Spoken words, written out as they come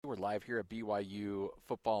We're live here at BYU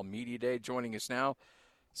Football Media Day. Joining us now,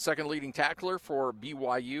 second leading tackler for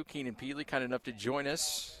BYU, Keenan Pili, kind enough to join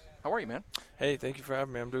us. How are you, man? Hey, thank you for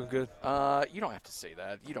having me. I'm doing good. You don't have to say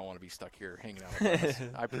that. You don't want to be stuck here hanging out with us.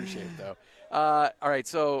 I appreciate it, though. All right,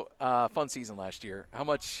 so fun season last year. How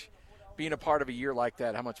much, being a part of a year like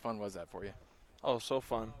that, how much fun was that for you? Oh, so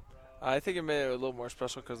fun. I think it made it a little more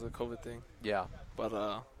special because of the COVID thing. Yeah.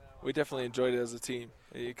 But we definitely enjoyed it as a team.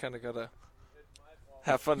 You kind of got to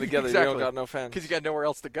have fun together. Exactly. You don't got no fans. Because you got nowhere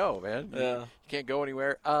else to go, man. Yeah. You can't go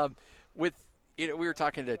anywhere. We were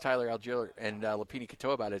talking to Tyler Algier and Lapini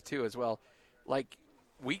Katoa about it, too, as well. Like,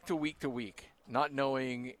 week to week, not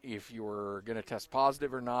knowing if you were going to test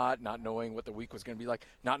positive or not knowing what the week was going to be like,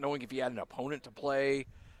 not knowing if you had an opponent to play.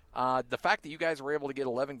 The fact that you guys were able to get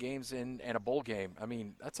 11 games in and a bowl game, I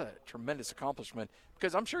mean, that's a tremendous accomplishment.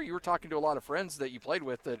 Because I'm sure you were talking to a lot of friends that you played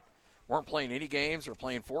with that weren't playing any games or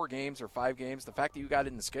playing 4 games or 5 games. The fact that you got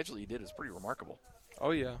in the schedule you did is pretty remarkable.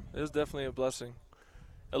 Oh, yeah. It was definitely a blessing.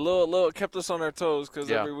 A little it kept us on our toes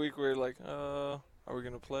because every week we were like, are we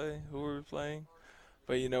going to play? Who are we playing?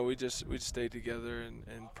 But, we just stayed together and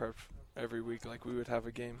prepped every week like we would have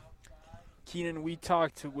a game. Keenan, we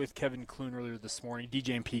talked with Kevin Clune earlier this morning.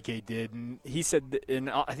 DJ and PK did, and he said, and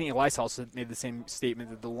I think Elias also made the same statement,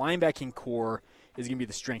 that the linebacking core is going to be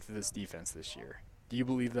the strength of this defense this year. Do you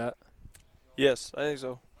believe that? Yes, I think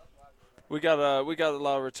so. We got a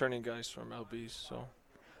lot of returning guys from LBs. So,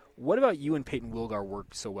 what about you and Peyton Wilgar work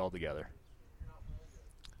so well together?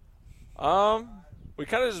 We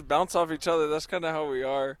kind of just bounce off each other. That's kind of how we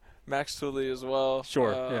are. Max Tooley as well.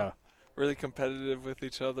 Sure, yeah. Really competitive with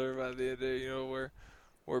each other. By the end of the day,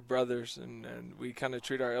 we're brothers, and we kind of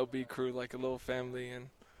treat our LB crew like a little family, and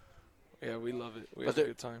yeah, we love it. We have a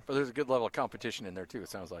good time. But there's a good level of competition in there too, it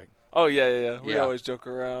sounds like. Oh yeah. We always joke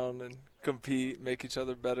around and compete, make each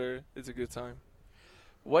other better. It's a good time.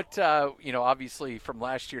 What obviously from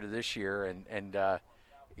last year to this year, and I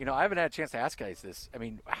haven't had a chance to ask guys this. I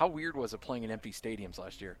mean, how weird was it playing in empty stadiums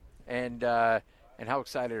last year, and how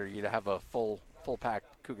excited are you to have a full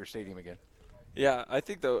packed Cougar Stadium again? Yeah, I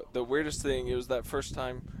think the weirdest thing, it was that first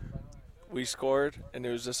time we scored and it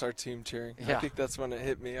was just our team cheering. Yeah. I think that's when it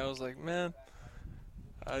hit me. I was like, man,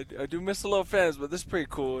 I do miss the little fans, but this is pretty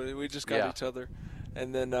cool. We just got each other.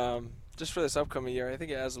 And then just for this upcoming year, I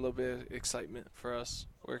think it adds a little bit of excitement for us.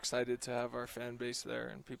 We're excited to have our fan base there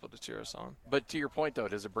and people to cheer us on. But to your point, though,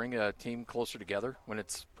 does it bring a team closer together when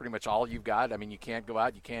it's pretty much all you've got? I mean, you can't go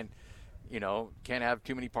out, you can't have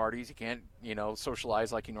too many parties. You can't,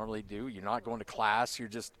 socialize like you normally do. You're not going to class.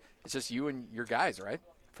 It's just you and your guys, right?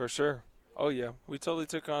 For sure. Oh, yeah. We totally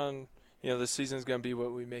took on, this season's going to be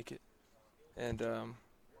what we make it. And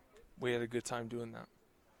we had a good time doing that.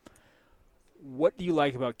 What do you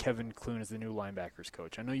like about Kevin Clune as the new linebackers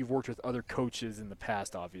coach? I know you've worked with other coaches in the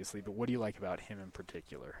past, obviously, but what do you like about him in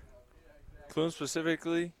particular? Clune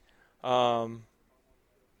specifically,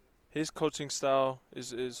 his coaching style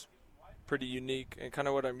is pretty unique and kind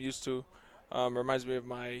of what I'm used to. Reminds me of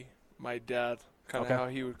my dad, kind of how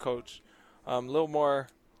he would coach. A little more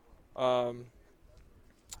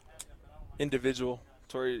individual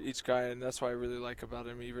toward each guy, and that's what I really like about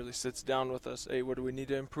him. He really sits down with us. Hey, what do we need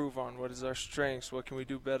to improve on? What is our strengths? What can we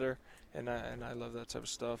do better? And I love that type of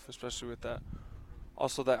stuff, especially with that.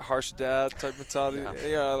 Also, that harsh dad type mentality.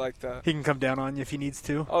 Yeah, I like that. He can come down on you if he nees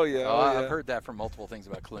to. Oh, yeah. I've heard that from multiple things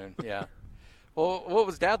about Clune. Yeah. Well, what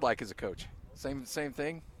was Dad like as a coach? Same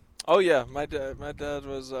thing? Oh, yeah. My dad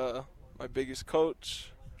was my biggest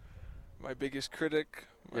coach, my biggest critic,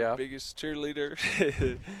 my biggest cheerleader,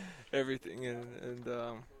 everything.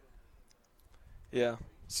 And yeah.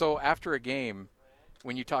 So after a game,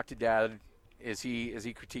 when you talk to Dad, is he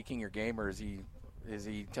critiquing your game, or is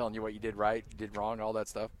he telling you what you did right, did wrong, all that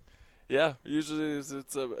stuff? Yeah, usually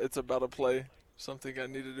it's about a play, something I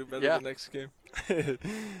need to do better the next game.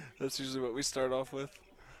 That's usually what we start off with.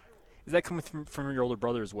 Is that coming from your older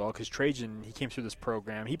brother as well? Because Trajan, he came through this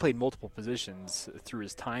program. He played multiple positions through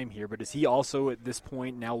his time here, but does he also at this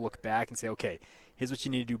point now look back and say, okay, here's what you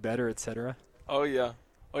need to do better, et cetera? Oh, yeah.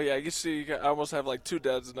 I can see I almost have like 2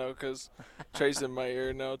 dads now because Trey's in my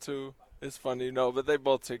ear now too. It's funny, but they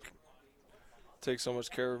both take so much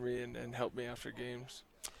care of me and help me after games.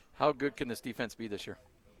 How good can this defense be this year?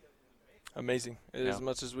 Amazing. As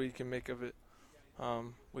much as we can make of it.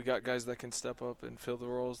 We got guys that can step up and fill the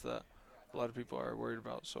roles that a lot of people are worried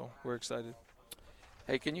about, so we're excited.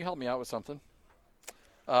 Hey, can you help me out with something?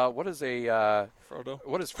 What is Frodo?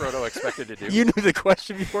 What is Frodo expected to do? You knew the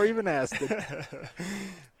question before you even asked it.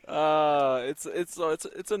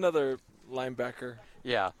 It's another linebacker.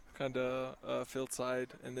 Yeah. Kind of field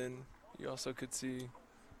side, and then you also could see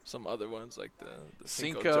some other ones like the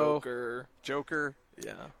Cinco, Joker.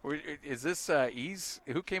 Yeah. Is this Ease?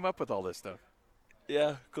 Who came up with all this stuff?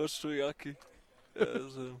 Yeah, Coach Tuyaki. Yeah,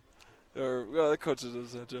 the coaches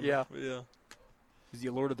is that Jim. Yeah. Yeah. Is he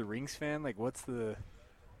a Lord of the Rings fan? Like, what's the?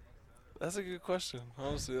 That's a good question.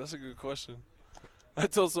 Honestly, that's a good question. I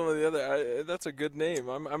told some of the other. That's a good name.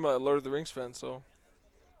 I'm a Lord of the Rings fan, so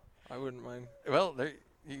I wouldn't mind. Well,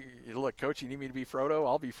 look, Coach, you need me to be Frodo?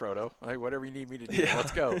 I'll be Frodo. Whatever you need me to do,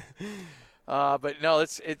 let's go. But no,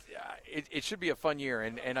 it should be a fun year,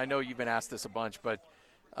 and I know you've been asked this a bunch, but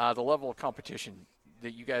the level of competition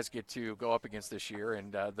that you guys get to go up against this year,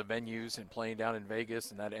 and the venues and playing down in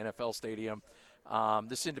Vegas and that NFL stadium,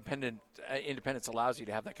 this independence allows you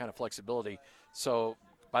to have that kind of flexibility. So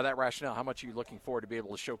by that rationale, how much are you looking forward to be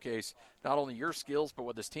able to showcase not only your skills, but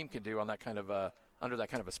what this team can do on that kind of under that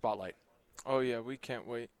kind of a spotlight? Oh, yeah, we can't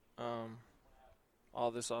wait. All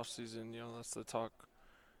this offseason, that's the talk.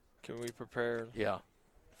 Can we prepare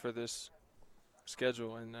for this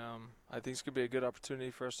schedule? And I think it's going to be a good opportunity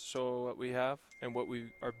for us to show what we have and what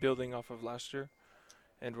we are building off of last year,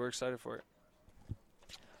 and we're excited for it.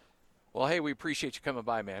 Well, hey, we appreciate you coming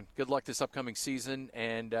by, man. Good luck this upcoming season,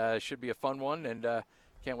 and it should be a fun one, and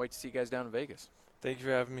can't wait to see you guys down in Vegas. Thank you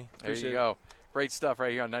for having me. Appreciate there you go. Great stuff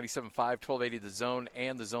right here on 97.5, 1280 The Zone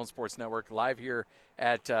and the Zone Sports Network, live here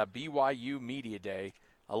at BYU Media Day.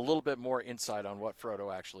 A little bit more insight on what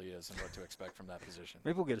Frodo actually is and what to expect from that position.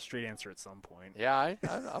 Maybe we'll get a straight answer at some point. Yeah,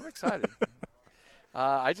 I'm excited.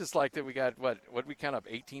 I just like that we got, what we count up,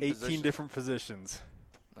 18 positions? 18 different positions.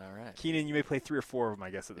 All right. Keenan, you may play 3 or 4 of them, I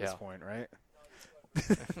guess, at this point, right?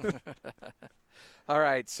 All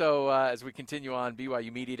right, so as we continue on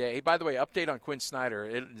BYU Media Day, hey, by the way, update on Quinn Snyder.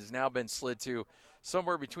 It has now been slid to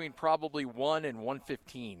somewhere between probably 1 and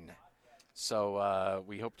 115. So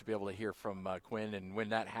we hope to be able to hear from Quinn, and when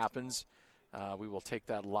that happens, we will take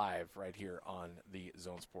that live right here on the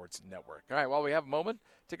Zone Sports Network. All right, while we have a moment,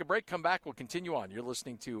 take a break, come back, we'll continue on. You're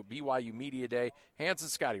listening to BYU Media Day. Hans and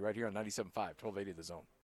Scotty right here on 97.5, 1280 The Zone.